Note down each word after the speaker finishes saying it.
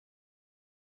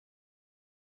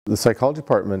The psychology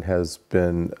department has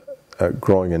been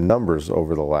growing in numbers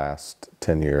over the last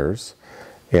 10 years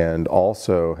and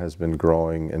also has been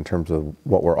growing in terms of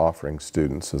what we're offering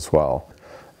students as well.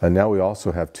 And now we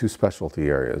also have two specialty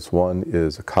areas. One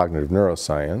is cognitive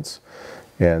neuroscience,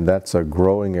 and that's a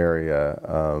growing area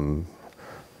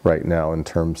right now in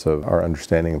terms of our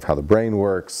understanding of how the brain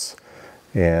works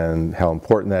and how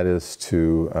important that is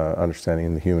to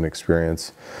understanding the human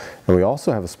experience. And we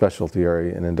also have a specialty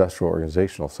area in industrial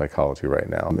organizational psychology right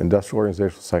now. Industrial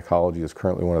organizational psychology is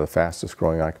currently one of the fastest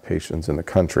growing occupations in the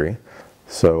country.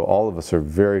 So all of us are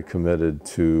very committed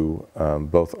to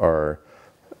both our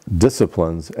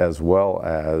disciplines as well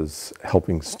as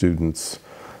helping students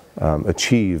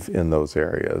achieve in those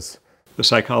areas. The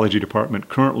psychology department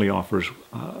currently offers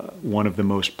one of the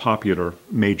most popular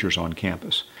majors on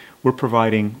campus. We're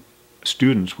providing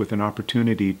students with an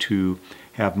opportunity to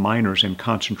have minors and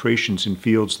concentrations in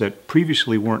fields that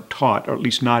previously weren't taught, or at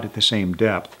least not at the same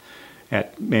depth,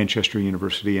 at Manchester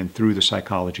University and through the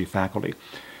psychology faculty.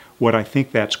 What I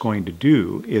think that's going to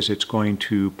do is it's going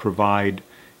to provide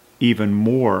even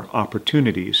more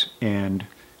opportunities and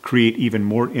create even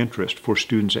more interest for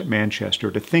students at Manchester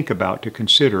to think about, to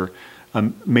consider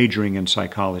majoring in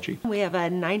psychology. We have a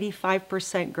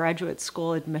 95% graduate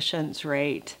school admissions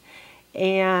rate,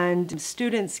 and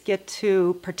students get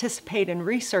to participate in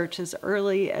research as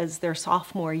early as their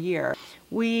sophomore year.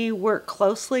 We work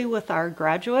closely with our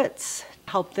graduates,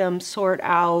 help them sort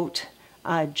out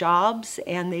jobs,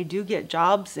 and they do get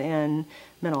jobs in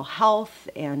mental health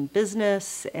and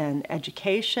business and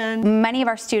education. Many of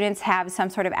our students have some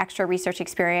sort of extra research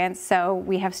experience, so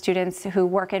we have students who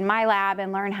work in my lab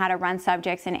and learn how to run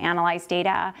subjects and analyze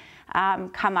data,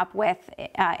 come up with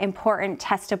important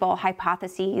testable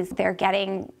hypotheses. They're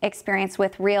getting experience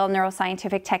with real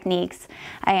neuroscientific techniques,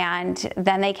 and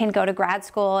then they can go to grad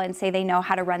school and say they know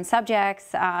how to run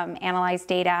subjects, analyze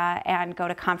data, and go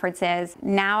to conferences.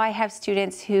 Now I have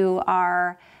students who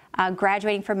are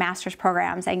graduating from master's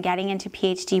programs and getting into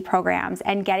PhD programs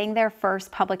and getting their first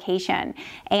publication,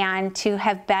 and to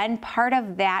have been part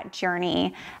of that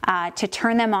journey to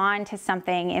turn them on to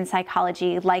something in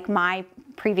psychology like my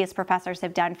previous professors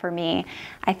have done for me.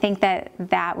 I think that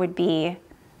that would be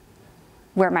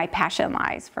where my passion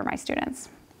lies for my students.